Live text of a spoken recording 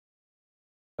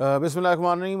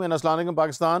Bismillahirrahmanirrahim and Assalamu alaikum,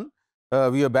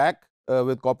 Pakistan. We are back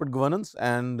with corporate governance,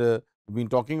 and we've been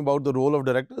talking about the role of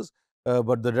directors,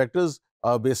 but the directors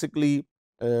are basically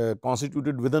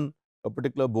constituted within a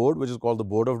particular board, which is called the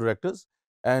board of directors.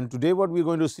 And today what we're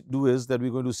going to do is that we're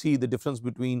going to see the difference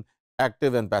between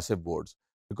active and passive boards,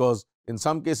 because in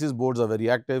some cases boards are very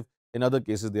active, in other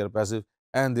cases they are passive,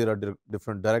 and there are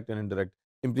different direct and indirect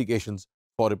implications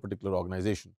for a particular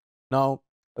organization. Now,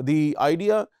 the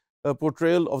idea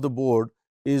portrayal of the board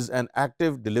is an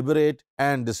active, deliberate,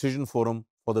 and decision forum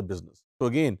for the business. So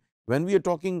again, when we are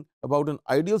talking about an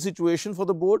ideal situation for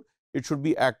the board, it should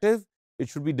be active, it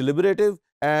should be deliberative,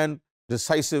 and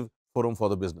decisive forum for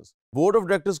the business. Board of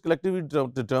directors collectively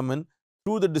determine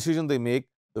through the decision they make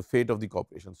the fate of the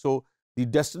corporation. So the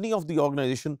destiny of the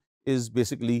organization is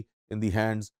basically in the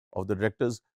hands of the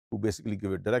directors, who basically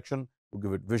give it direction, who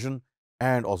give it vision,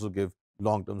 and also give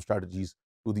long-term strategies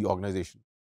to the organization.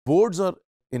 Boards are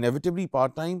inevitably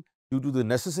part-time due to the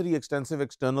necessary extensive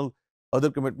external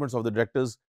other commitments of the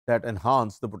directors that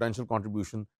enhance the potential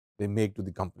contribution they make to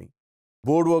the company.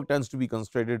 Board work tends to be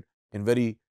concentrated in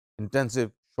very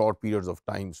intensive short periods of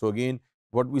time. So again,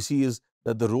 what we see is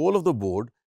that the role of the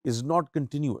board is not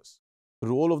continuous. The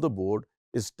role of the board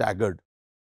is staggered,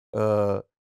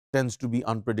 tends to be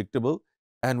unpredictable,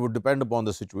 and would depend upon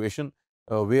the situation,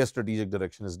 where strategic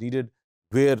direction is needed,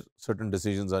 where certain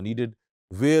decisions are needed,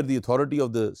 where the authority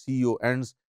of the CEO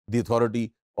ends, the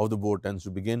authority of the board tends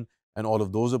to begin, and all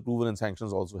of those approval and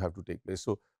sanctions also have to take place.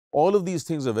 So all of these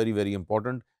things are very, very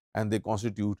important, and they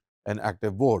constitute an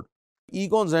active board.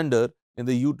 Egon Zehnder in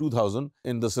the year 2000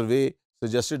 in the survey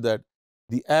suggested that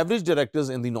the average directors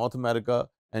in the North America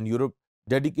and Europe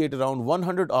dedicate around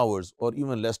 100 hours or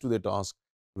even less to their task,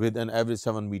 with an average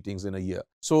 7 meetings in a year.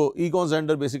 So Egon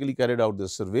Zehnder basically carried out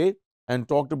this survey and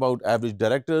talked about average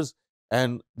directors,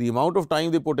 and the amount of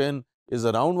time they put in is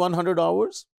around 100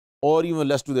 hours or even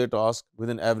less to their task, with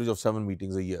an average of 7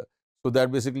 meetings a year. So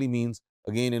that basically means,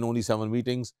 again, in only 7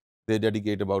 meetings, they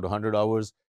dedicate about 100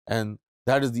 hours, and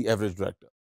that is the average director.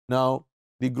 Now,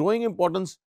 the growing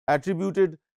importance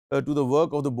attributed to the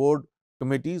work of the board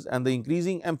committees and the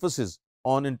increasing emphasis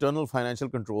on internal financial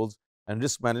controls and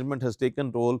risk management has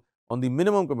taken toll on the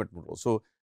minimum commitment role. So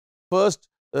first,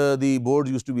 the board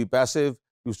used to be passive,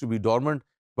 used to be dormant,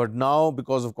 but now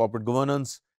because of corporate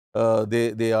governance,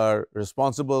 they are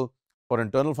responsible for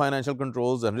internal financial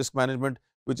controls and risk management,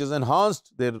 which has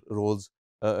enhanced their roles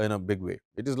in a big way.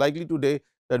 It is likely today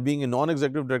that being a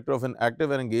non-executive director of an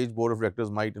active and engaged board of directors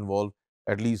might involve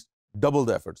at least double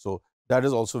the effort. So that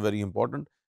is also very important,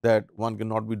 that one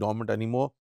cannot be dormant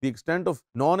anymore. The extent of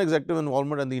non-executive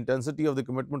involvement and the intensity of the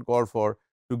commitment called for,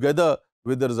 together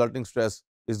with the resulting stress,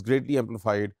 is greatly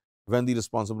amplified when the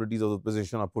responsibilities of the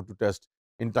position are put to test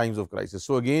in times of crisis.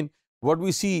 So again, what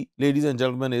we see, ladies and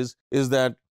gentlemen, is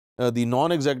that the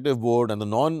non-executive board and the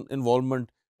non-involvement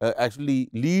actually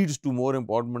leads to more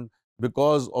involvement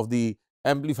because of the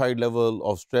amplified level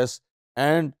of stress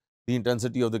and the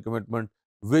intensity of the commitment,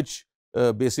 which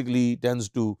basically tends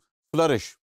to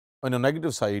flourish on a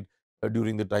negative side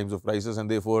during the times of crisis, and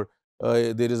therefore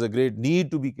there is a great need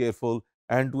to be careful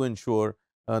and to ensure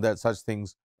that such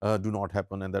things do not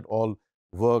happen, and that all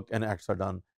work and acts are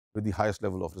done with the highest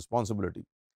level of responsibility.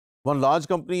 One large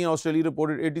company in Australia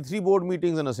reported 83 board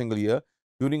meetings in a single year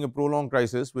during a prolonged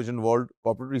crisis, which involved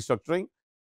corporate restructuring,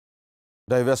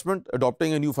 divestment,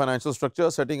 adopting a new financial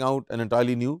structure, setting out an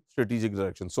entirely new strategic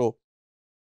direction. So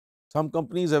some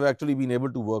companies have actually been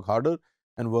able to work harder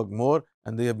and work more,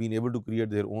 and they have been able to create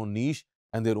their own niche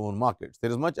and their own markets.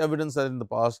 There is much evidence that in the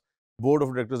past, board of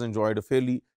directors enjoyed a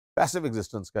fairly passive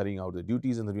existence, carrying out their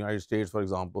duties. In the United States, for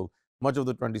example, much of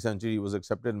the 20th century was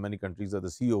accepted in many countries that the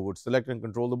CEO would select and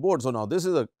control the board. So now this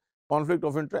is a conflict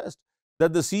of interest,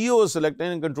 that the CEO is selecting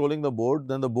and controlling the board,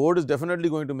 then the board is definitely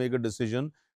going to make a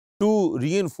decision to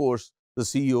reinforce the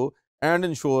CEO and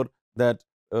ensure that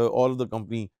all of the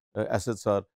company assets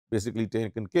are basically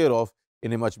taken care of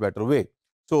in a much better way.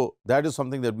 So that is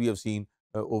something that we have seen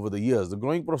over the years. The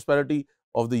growing prosperity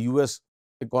of the US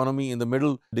economy in the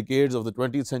middle decades of the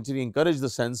 20th century encouraged the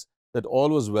sense that all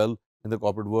was well in the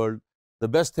corporate world. The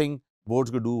best thing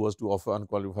boards could do was to offer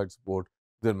unqualified support to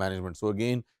their management. So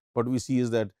again, what we see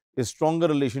is that a stronger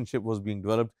relationship was being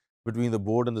developed between the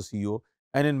board and the CEO,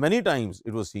 and in many times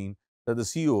it was seen that the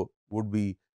CEO would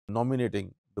be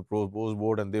nominating the proposed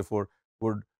board and therefore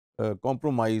would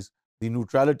compromise the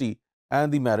neutrality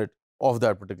and the merit of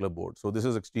that particular board. So this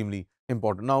is extremely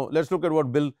important. Now let's look at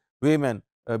what Bill Wayman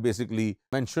basically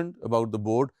mentioned about the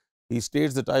board. He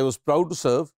states that I was proud to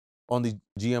serve on the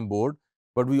GM board,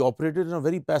 but we operated in a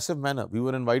very passive manner. We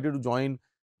were invited to join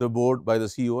the board by the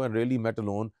CEO and really met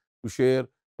alone to share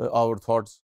our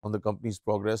thoughts on the company's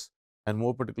progress and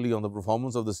more particularly on the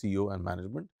performance of the CEO and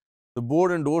management. The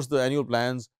board endorsed the annual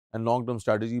plans and long-term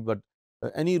strategy, but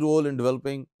any role in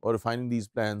developing or refining these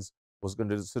plans was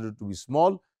considered to be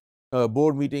small.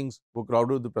 Board meetings were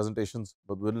crowded with the presentations,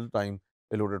 but with little time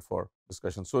allotted for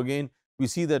discussion. So again, we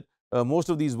see that most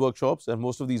of these workshops and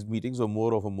most of these meetings were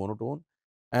more of a monotone,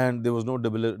 and there was no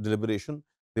deliberation,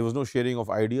 there was no sharing of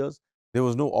ideas, there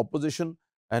was no opposition,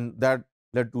 and that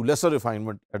led to lesser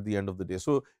refinement at the end of the day.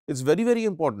 So it's very, very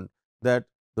important that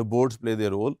the boards play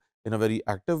their role in a very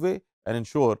active way and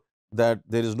ensure that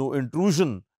there is no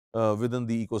intrusion within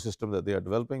the ecosystem that they are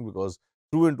developing, because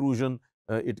through intrusion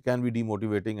it can be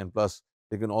demotivating, and plus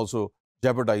they can also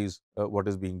jeopardize what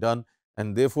is being done.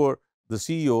 And therefore the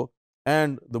CEO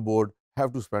and the board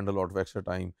have to spend a lot of extra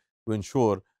time to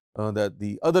ensure that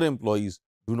the other employees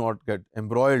do not get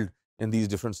embroiled in these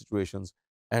different situations,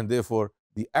 and therefore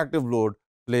the active board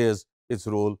plays its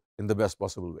role in the best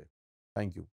possible way.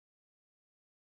 Thank you.